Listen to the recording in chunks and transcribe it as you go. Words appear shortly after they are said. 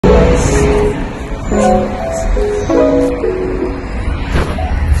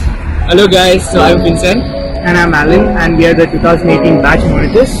Hello guys, so I'm Vincent. And I'm Alan, and we are the 2018 batch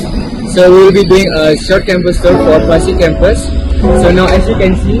monitors. So we will be doing a short campus tour for Huasi campus. So now as you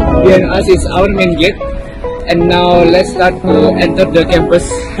can see, behind us is our main gate. And now let's start to enter the campus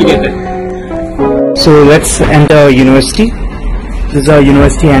together. So let's enter university. This is our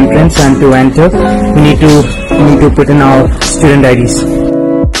university entrance, and to enter we need to put in our student IDs.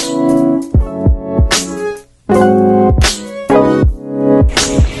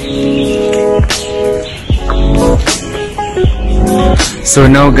 So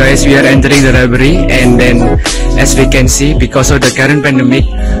now guys, we are entering the library, and then as we can see, because of the current pandemic,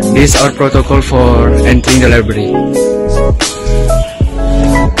 this is our protocol for entering the library.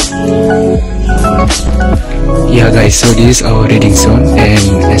 Yeah guys, so this is our reading zone,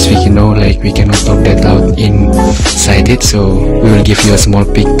 and as we can know, like we cannot talk that loud inside it, so we will give you a small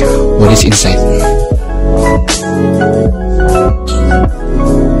peek what is inside.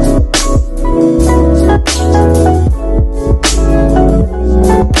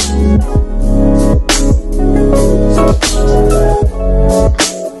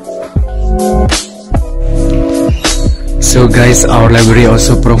 So guys, our library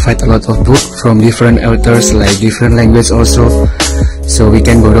also provide a lot of books from different authors, like different language also. So we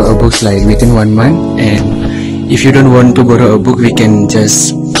can borrow a book like within 1 month, and if you don't want to borrow a book, we can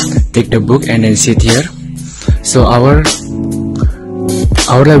just take the book and then sit here. So our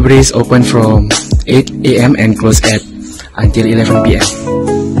library is open from 8 AM and close at until 11 PM.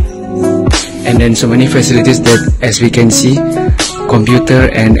 And then so many facilities that as we can see,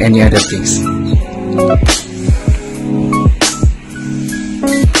 computer and any other things.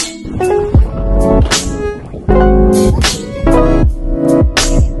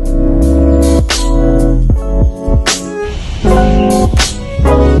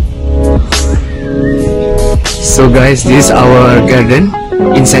 So guys, this is our garden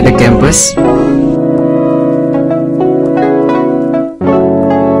inside the campus.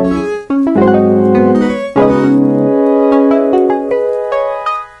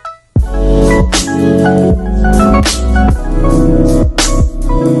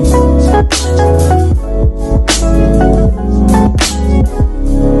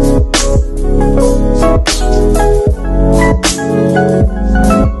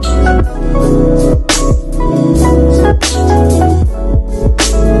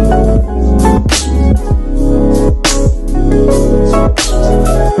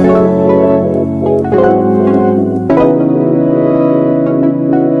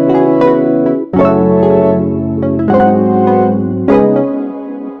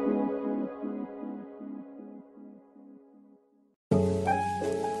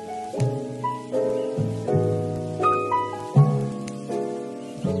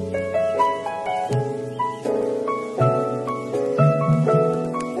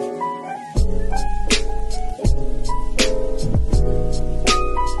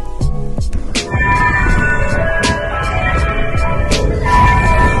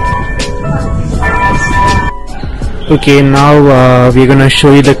 Okay, now we're gonna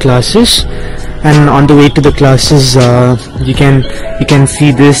show you the classes, and on the way to the classes, you can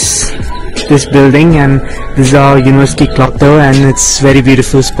see this building, and this is our university clock tower, and it's very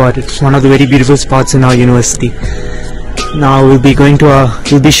beautiful spot. It's one of the very beautiful spots in our university. Now we'll be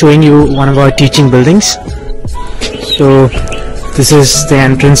showing you one of our teaching buildings. So this is the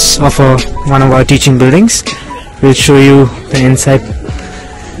entrance of one of our teaching buildings. We'll show you the inside.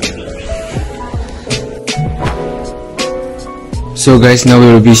 So guys, now we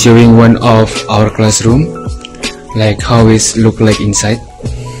will be showing one of our classroom, like how it look like inside.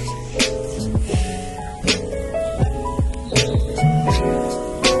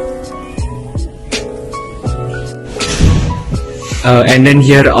 And then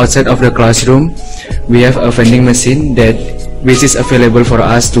here outside of the classroom, we have a vending machine which is available for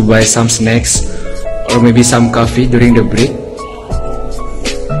us to buy some snacks or maybe some coffee during the break.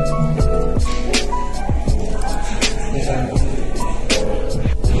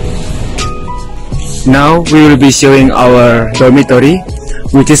 Now we will be showing our dormitory,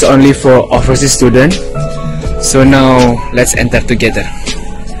 which is only for overseas students. So now let's enter together.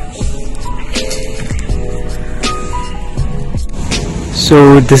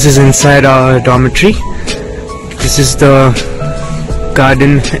 So this is inside our dormitory. This is the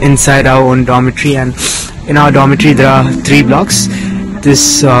garden inside our own dormitory, and in our dormitory there are 3 blocks.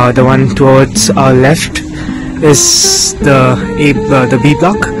 This the one towards our left is the B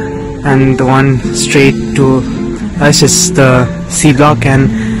block, and the one straight to us is the C block,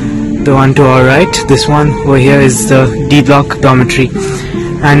 and the one to our right, this one over here, is the D block dormitory.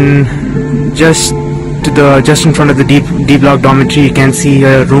 And just just in front of the D block dormitory, you can see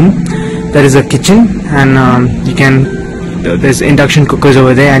a room. There is a kitchen, and there's induction cookers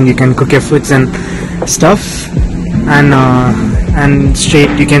over there, and you can cook your foods and stuff. And straight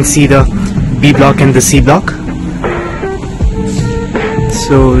you can see the B block and the C block.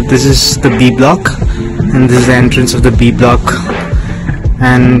 So this is the B block, and this is the entrance of the B block,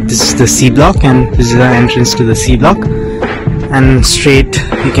 and this is the C block, and this is the entrance to the C block. And straight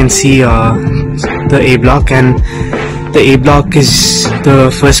you can see the A block, and the A block is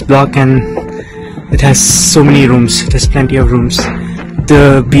the first block, and it has so many rooms. There's plenty of rooms.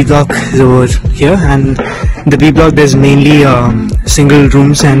 The B block is over here, and in the B block there's mainly single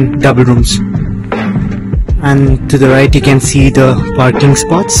rooms and double rooms. And to the right you can see the parking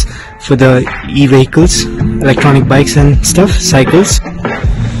spots for the e-vehicles, electronic bikes and stuff, cycles.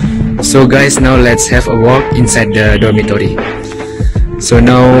 So guys, now let's have a walk inside the dormitory. So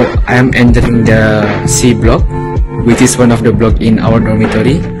now I am entering the C block, which is one of the block in our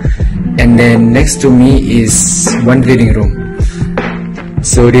dormitory, and then next to me is one reading room.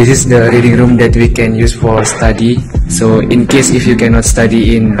 So this is the reading room that we can use for study. So in case if you cannot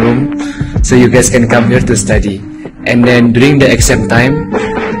study in room, so you guys can come here to study. And then during the exam time,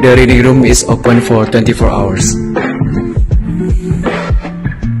 the reading room is open for 24 hours.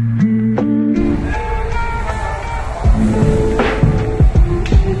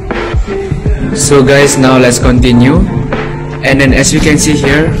 So guys, now let's continue. And then as you can see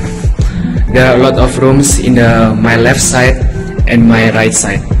here, there are a lot of rooms in my left side and my right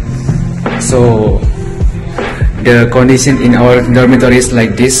side. So the condition in our dormitory is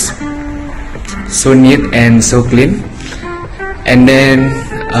like this, so neat and so clean. And then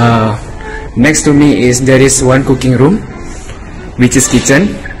next to me there is one cooking room, which is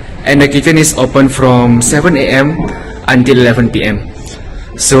kitchen, and the kitchen is open from 7 AM until 11 PM.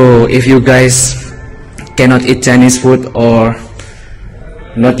 So if you guys cannot eat Chinese food or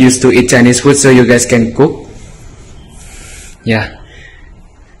not used to eat Chinese food, so you guys can cook. Yeah.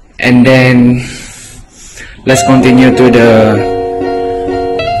 And then let's continue to the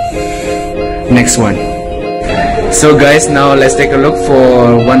next one. So guys, now let's take a look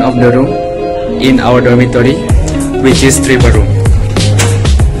for one of the room in our dormitory, which is 3-bedroom.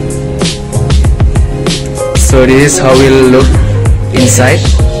 So this is how we'll look inside.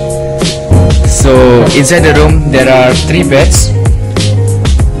 So inside the room there are 3 beds,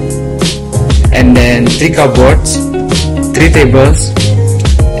 and then 3 cupboards, 3 tables,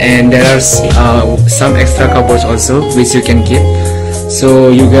 and there are some extra cupboards also which you can keep. So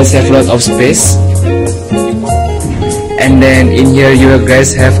you guys have a lot of space. And then in here you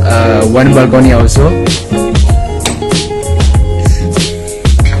guys have one balcony also,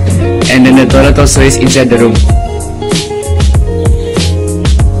 and then the toilet also is inside the room.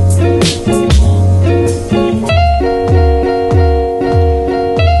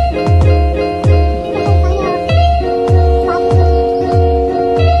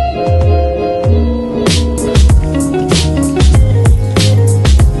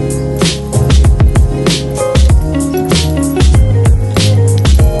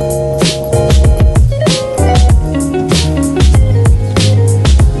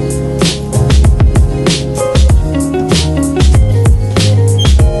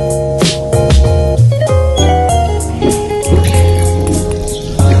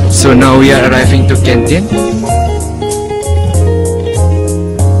 So now we are arriving to canteen.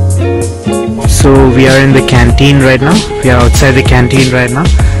 So we are in the canteen right now. We are outside the canteen right now.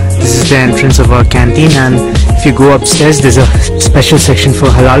 This is the entrance of our canteen, and if you go upstairs there's a special section for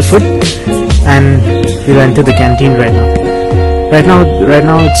halal food, and we'll enter the canteen right now. Right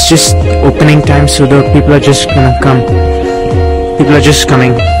now it's just opening time, so the people are just gonna come. People are just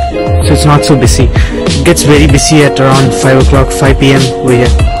coming, so it's not so busy. It gets very busy at around 5 o'clock, 5 PM over here.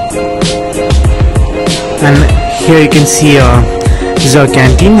 And here you can see this is our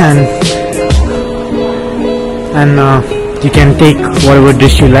canteen, and you can take whatever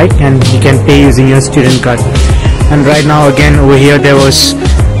dish you like, and you can pay using your student card. And right now again over here there was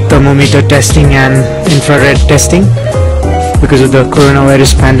thermometer testing and infrared testing because of the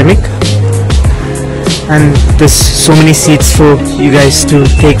coronavirus pandemic. And there's so many seats for you guys to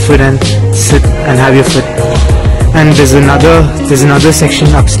take food and sit and have your food. And there's another section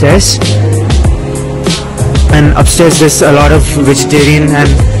upstairs. And upstairs there's a lot of vegetarian and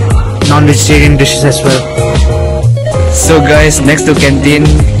non-vegetarian dishes as well. So guys, next to canteen,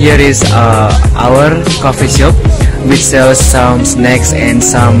 here is our coffee shop, which sells some snacks and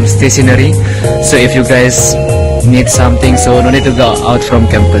some stationery. So if you guys need something, so no need to go out from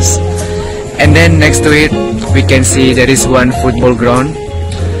campus. And then next to it we can see there is one football ground.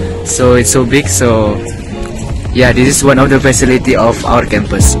 So it's so big, so yeah, this is one of the facility of our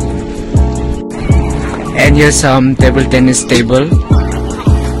campus. And here's some table tennis table.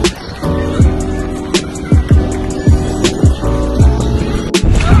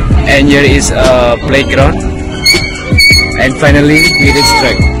 And here is a playground. And finally we reach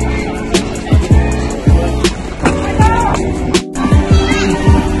track.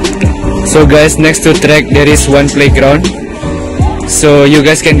 So guys, next to track there is one playground. So you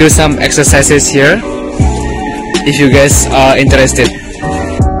guys can do some exercises here if you guys are interested.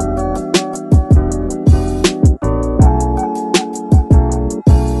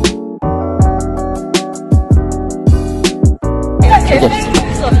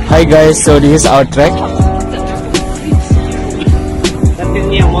 Hi guys, so this is our track.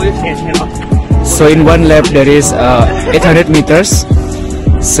 So in one lap there is 800 meters,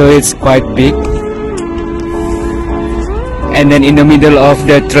 so it's quite big. And then in the middle of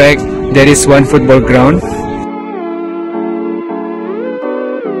the track there is one football ground.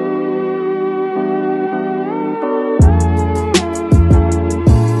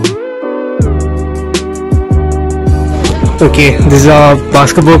 Okay, this is our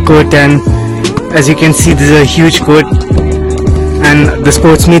basketball court, and as you can see, this is a huge court, and the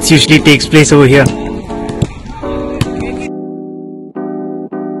sports meets usually takes place over here.